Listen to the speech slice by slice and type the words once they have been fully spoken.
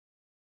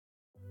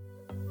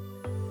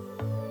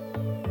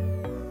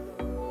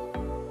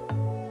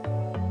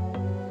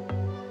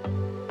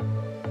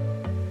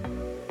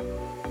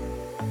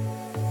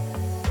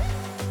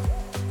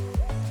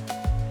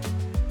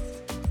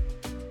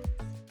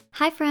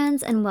Hi,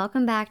 friends, and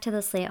welcome back to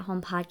the Slay at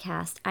Home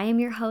podcast. I am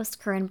your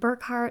host, Corinne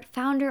Burkhart,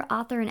 founder,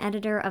 author, and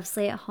editor of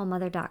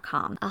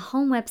SlayAtHomeMother.com, a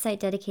home website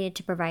dedicated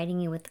to providing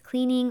you with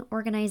cleaning,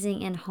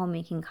 organizing, and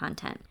homemaking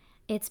content.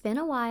 It's been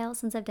a while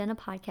since I've done a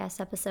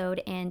podcast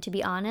episode, and to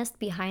be honest,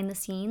 behind the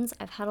scenes,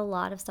 I've had a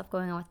lot of stuff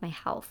going on with my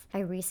health. I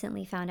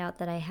recently found out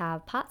that I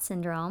have POTS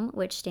syndrome,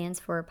 which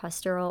stands for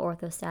postural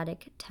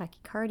orthostatic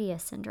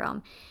tachycardia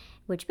syndrome,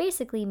 which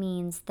basically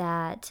means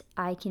that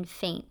I can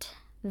faint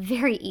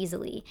very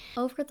easily.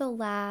 Over the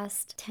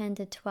last 10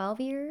 to 12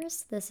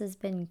 years, this has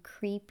been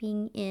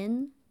creeping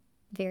in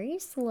very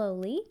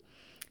slowly.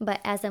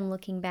 But as I'm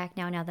looking back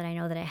now that I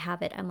know that I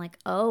have it, I'm like,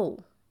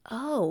 oh,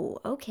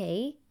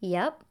 okay,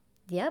 yep,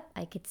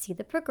 I could see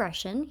the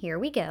progression. Here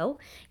we go.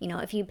 You know,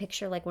 if you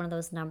picture like one of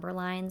those number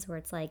lines where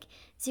it's like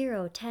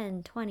 0,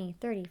 10, 20,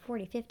 30,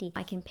 40, 50,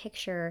 I can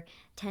picture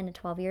 10 to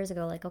 12 years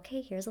ago, like,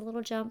 okay, here's a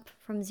little jump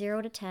from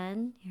 0 to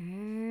 10.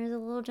 Here's a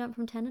little jump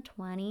from 10 to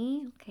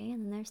 20. Okay,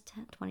 and then there's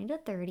 20 to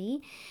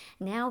 30.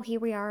 Now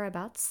here we are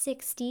about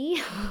 60.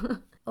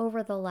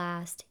 Over the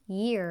last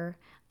year,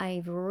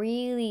 I've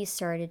really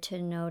started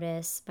to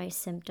notice my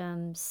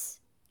symptoms,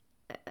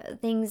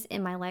 things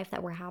in my life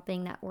that were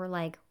happening that were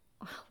like,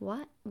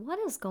 what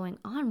is going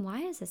on? Why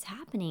is this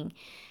happening?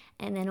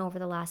 And then over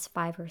the last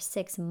 5 or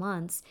 6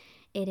 months,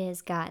 it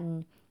has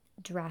gotten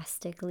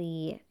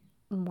drastically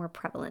more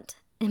prevalent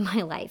in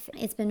my life.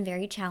 It's been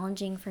very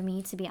challenging for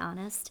me, to be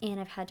honest, and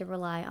I've had to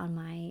rely on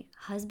my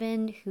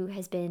husband, who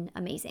has been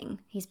amazing.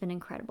 He's been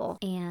incredible,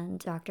 and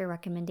doctor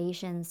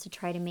recommendations to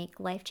try to make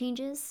life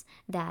changes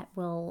that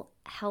will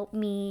help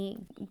me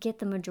get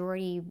the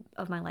majority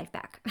of my life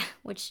back,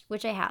 which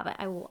I have.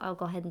 I'll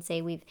go ahead and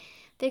say we've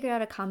figured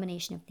out a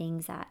combination of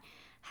things that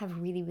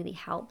have really, really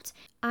helped.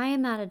 I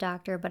am not a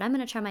doctor, but I'm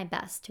going to try my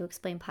best to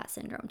explain POTS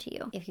syndrome to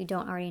you if you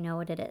don't already know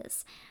what it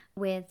is.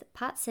 With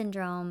POTS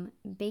syndrome,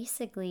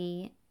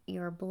 basically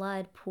your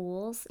blood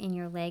pools in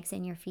your legs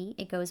and your feet.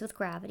 It goes with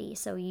gravity.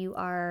 So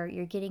you're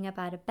getting up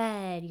out of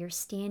bed, you're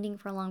standing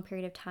for a long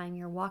period of time,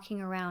 you're walking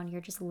around,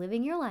 you're just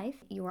living your life.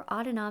 Your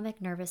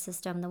autonomic nervous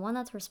system, the one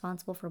that's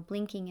responsible for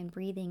blinking and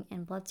breathing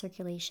and blood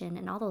circulation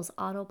and all those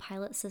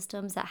autopilot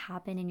systems that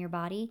happen in your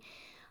body,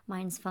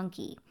 mine's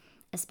funky,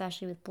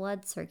 especially with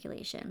blood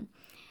circulation.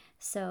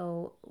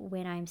 So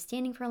when I'm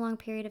standing for a long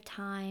period of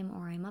time,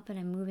 or I'm up and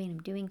I'm moving, I'm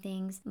doing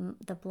things,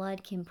 the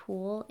blood can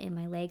pool in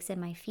my legs and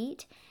my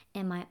feet,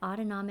 and my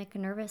autonomic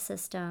nervous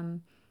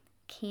system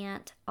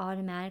can't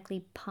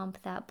automatically pump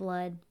that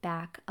blood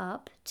back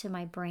up to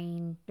my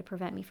brain to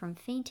prevent me from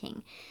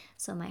fainting.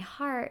 So my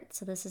heart,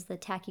 so this is the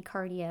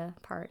tachycardia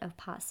part of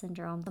POTS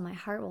syndrome, so my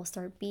heart will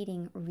start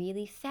beating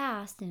really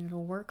fast, and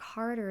it'll work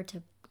harder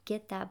to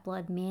get that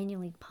blood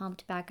manually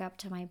pumped back up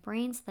to my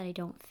brain so that I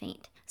don't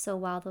faint. So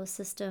while those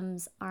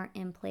systems aren't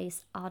in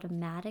place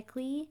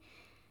automatically,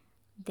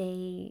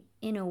 they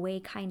in a way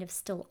kind of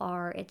still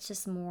are. It's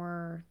just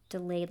more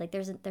delayed. Like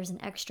there's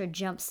an extra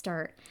jump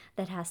start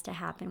that has to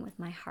happen with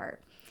my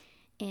heart.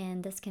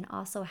 And this can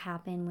also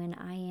happen when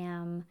I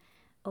am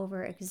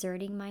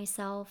overexerting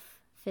myself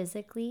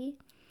physically.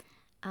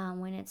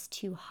 When it's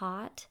too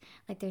hot,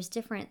 like there's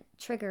different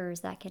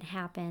triggers that can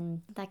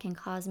happen that can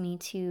cause me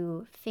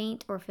to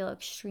faint or feel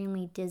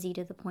extremely dizzy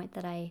to the point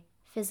that I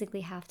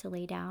physically have to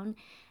lay down,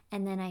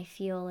 and then I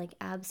feel like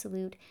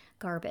absolute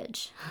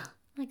garbage.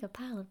 Like a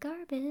pile of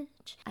garbage.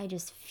 I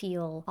just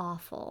feel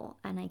awful,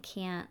 and I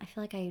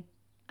feel like I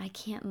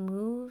can't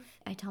move.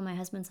 I tell my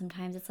husband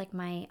sometimes it's like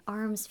my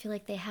arms feel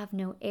like they have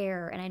no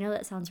air. And I know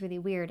that sounds really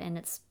weird, and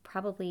it's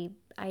probably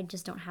I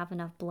just don't have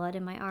enough blood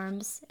in my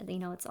arms. You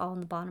know, it's all in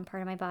the bottom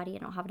part of my body. I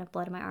don't have enough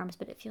blood in my arms,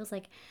 but it feels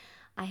like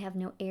I have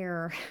no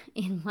air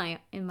in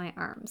my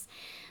arms.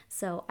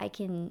 So I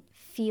can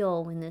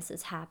feel when this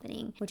is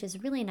happening, which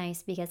is really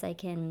nice because I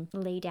can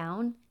lay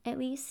down at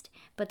least,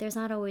 but there's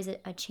not always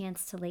a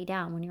chance to lay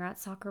down when you're at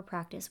soccer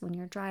practice, when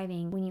you're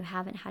driving, when you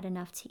haven't had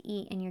enough to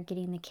eat and you're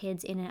getting the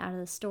kids in and out of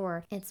the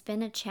store. It's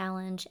been a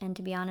challenge, and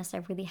to be honest,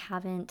 I really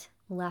haven't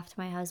left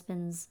my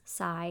husband's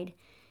side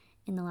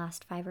in the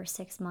last 5 or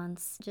 6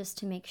 months, just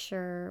to make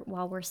sure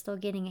while we're still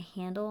getting a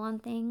handle on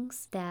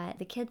things that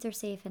the kids are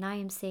safe and I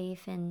am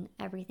safe and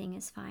everything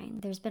is fine.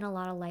 There's been a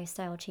lot of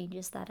lifestyle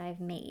changes that I've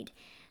made.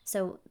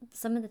 So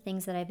some of the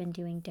things that I've been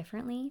doing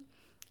differently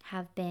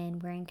have been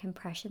wearing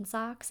compression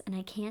socks, and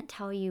I can't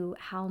tell you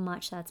how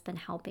much that's been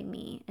helping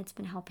me. It's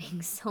been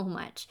helping so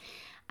much.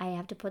 I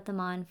have to put them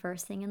on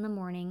first thing in the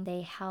morning.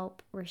 They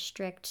help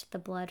restrict the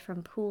blood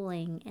from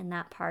pooling in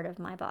that part of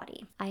my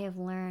body. I have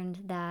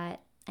learned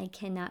that I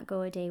cannot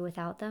go a day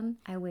without them.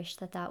 I wish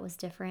that was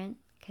different,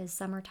 because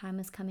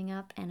summertime is coming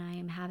up and I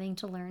am having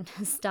to learn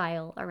to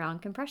style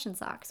around compression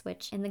socks,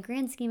 which in the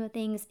grand scheme of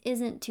things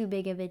isn't too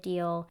big of a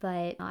deal,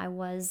 but I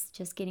was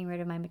just getting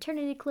rid of my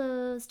maternity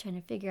clothes, trying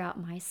to figure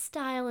out my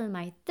style in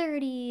my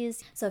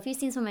 30s. So if you've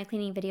seen some of my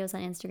cleaning videos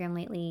on Instagram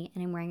lately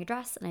and I'm wearing a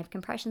dress and I have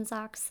compression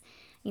socks,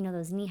 you know,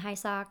 those knee-high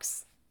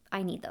socks,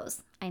 I need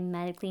those. I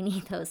medically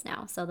need those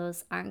now. So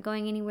those aren't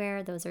going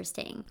anywhere, those are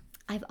staying.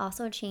 I've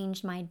also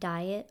changed my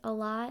diet a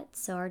lot.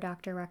 So our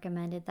doctor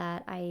recommended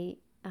that I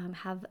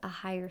have a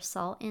higher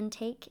salt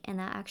intake, and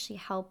that actually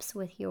helps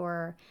with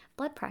your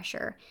blood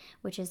pressure,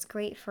 which is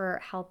great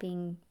for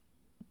helping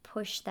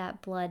push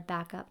that blood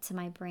back up to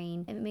my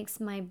brain. It makes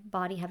my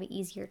body have an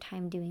easier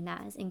time doing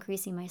that, is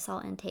increasing my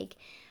salt intake.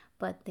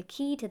 But the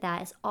key to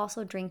that is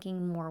also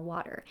drinking more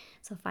water.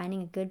 So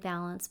finding a good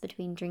balance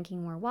between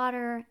drinking more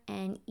water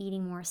and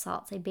eating more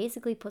salt. So I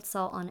basically put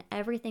salt on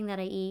everything that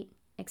I eat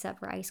except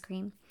for ice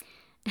cream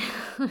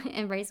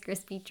and Rice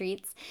Krispie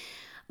treats,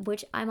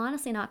 which I'm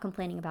honestly not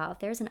complaining about. If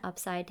there's an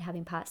upside to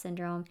having POTS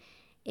syndrome,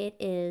 it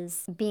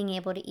is being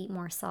able to eat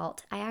more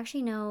salt. I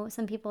actually know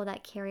some people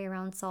that carry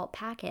around salt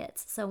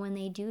packets. So when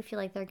they do feel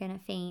like they're going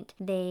to faint,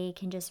 they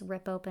can just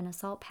rip open a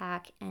salt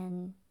pack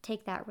and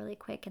take that really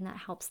quick, and that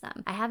helps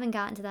them. I haven't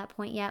gotten to that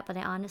point yet, but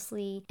I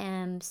honestly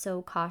am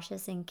so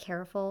cautious and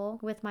careful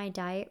with my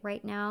diet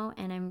right now,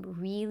 and I'm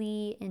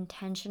really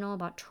intentional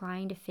about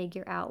trying to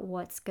figure out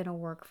what's gonna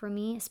work for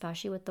me,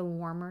 especially with the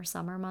warmer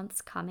summer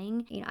months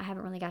coming. I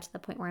haven't really got to the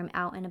point where I'm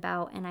out and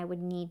about and I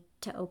would need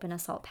to open a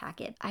salt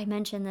packet. I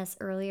mentioned this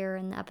earlier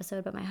in the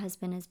episode, but my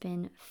husband has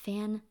been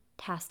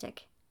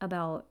fantastic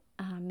about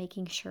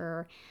making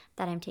sure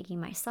that I'm taking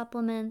my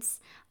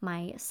supplements,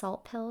 my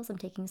salt pills. I'm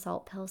taking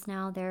salt pills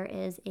now. There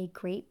is a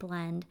great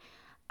blend.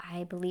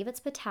 I believe it's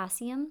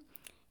potassium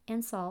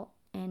and salt,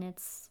 and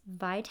it's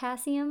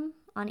Vitassium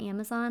on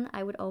Amazon.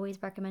 I would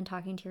always recommend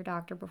talking to your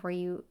doctor before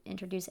you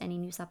introduce any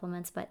new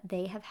supplements, but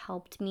they have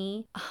helped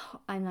me.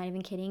 Oh, I'm not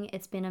even kidding.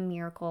 It's been a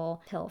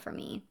miracle pill for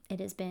me. It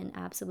has been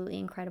absolutely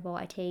incredible.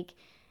 I take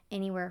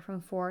anywhere from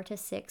 4 to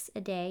 6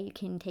 a day. You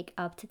can take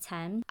up to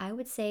 10. I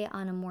would say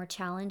on a more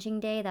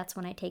challenging day, that's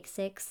when I take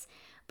 6,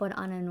 but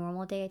on a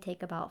normal day, I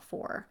take about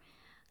 4.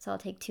 So I'll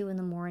take 2 in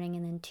the morning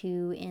and then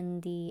 2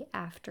 in the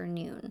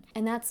afternoon.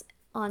 And that's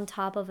on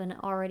top of an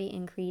already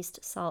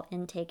increased salt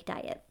intake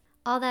diet.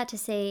 All that to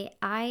say,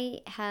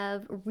 I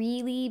have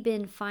really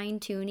been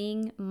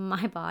fine-tuning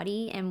my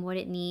body and what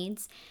it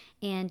needs,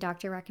 and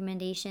doctor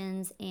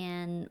recommendations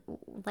and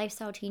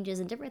lifestyle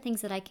changes and different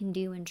things that I can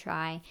do and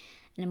try.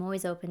 And I'm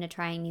always open to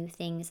trying new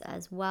things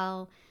as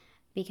well,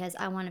 because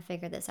I want to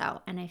figure this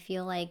out. And I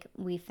feel like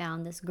we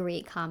found this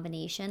great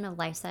combination of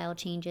lifestyle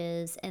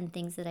changes and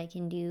things that I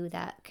can do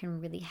that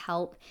can really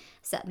help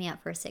set me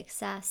up for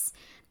success.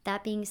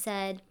 That being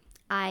said,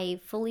 I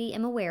fully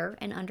am aware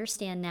and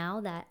understand now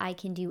that I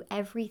can do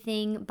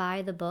everything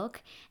by the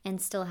book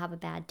and still have a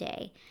bad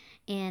day.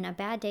 And a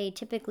bad day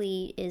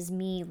typically is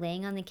me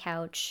laying on the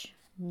couch,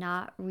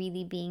 not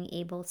really being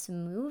able to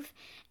move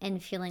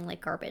and feeling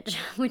like garbage,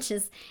 which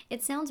is,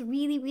 it sounds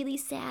really, really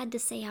sad to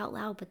say out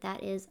loud, but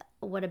that is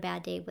what a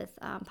bad day with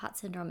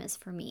POTS syndrome is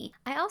for me.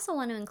 I also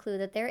want to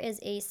include that there is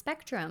a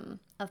spectrum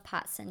of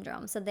POTS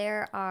syndrome. So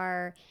there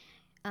are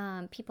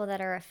people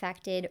that are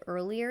affected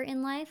earlier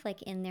in life,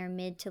 like in their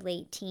mid to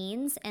late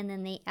teens, and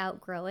then they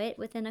outgrow it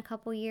within a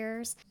couple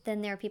years.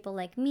 Then there are people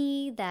like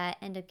me that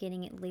end up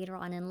getting it later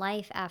on in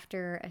life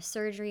after a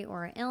surgery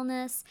or an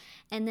illness.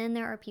 And then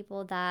there are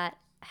people that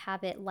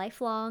have it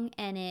lifelong,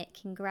 and it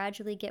can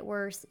gradually get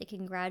worse, it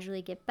can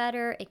gradually get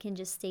better, it can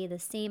just stay the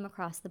same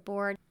across the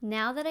board.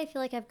 Now that I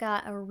feel like I've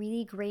got a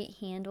really great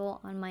handle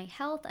on my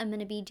health, I'm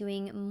going to be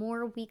doing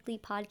more weekly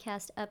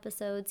podcast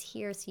episodes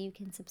here, so you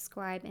can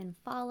subscribe and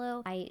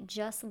follow. I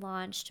just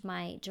launched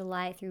my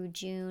July through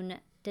June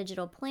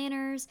digital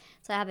planners.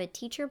 So I have a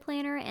teacher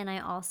planner, and I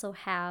also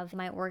have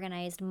my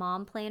organized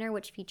mom planner,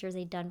 which features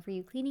a done for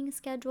you cleaning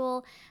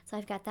schedule. So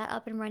I've got that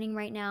up and running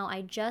right now.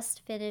 I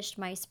just finished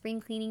my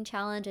spring cleaning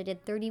challenge. I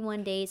did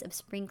 31 days of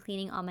spring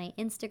cleaning on my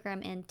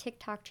Instagram and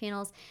TikTok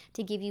channels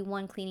to give you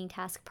one cleaning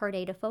task per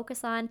day to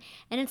focus on.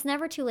 And it's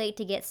never too late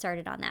to get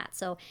started on that.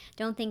 So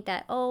don't think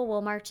that, oh,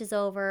 well, March is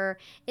over.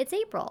 It's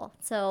April.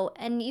 So,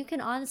 and you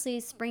can honestly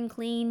spring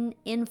clean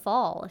in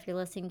fall if you're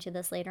listening to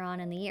this later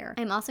on in the year.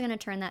 I'm also going to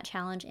turn that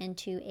challenge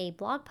into a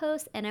blog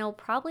post, and I will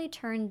probably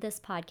turn this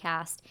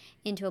podcast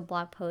into a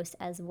blog post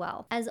as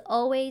well. As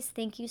always,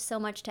 thank you so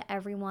much to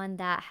everyone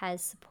that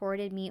has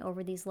supported me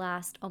over these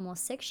last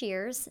almost 6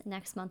 years.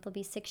 Next month will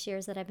be 6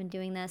 years that I've been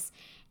doing this,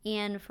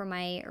 and for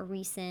my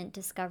recent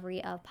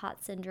discovery of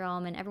POTS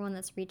syndrome, and everyone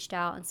that's reached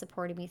out and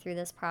supported me through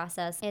this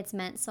process. It's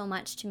meant so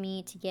much to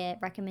me to get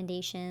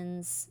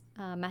recommendations,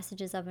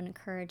 messages of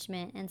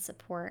encouragement and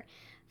support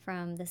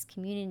from this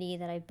community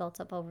that I've built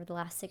up over the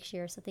last 6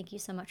 years. So thank you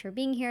so much for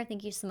being here.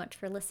 Thank you so much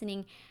for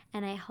listening.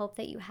 And I hope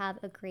that you have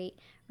a great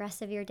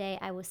rest of your day.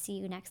 I will see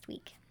you next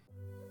week.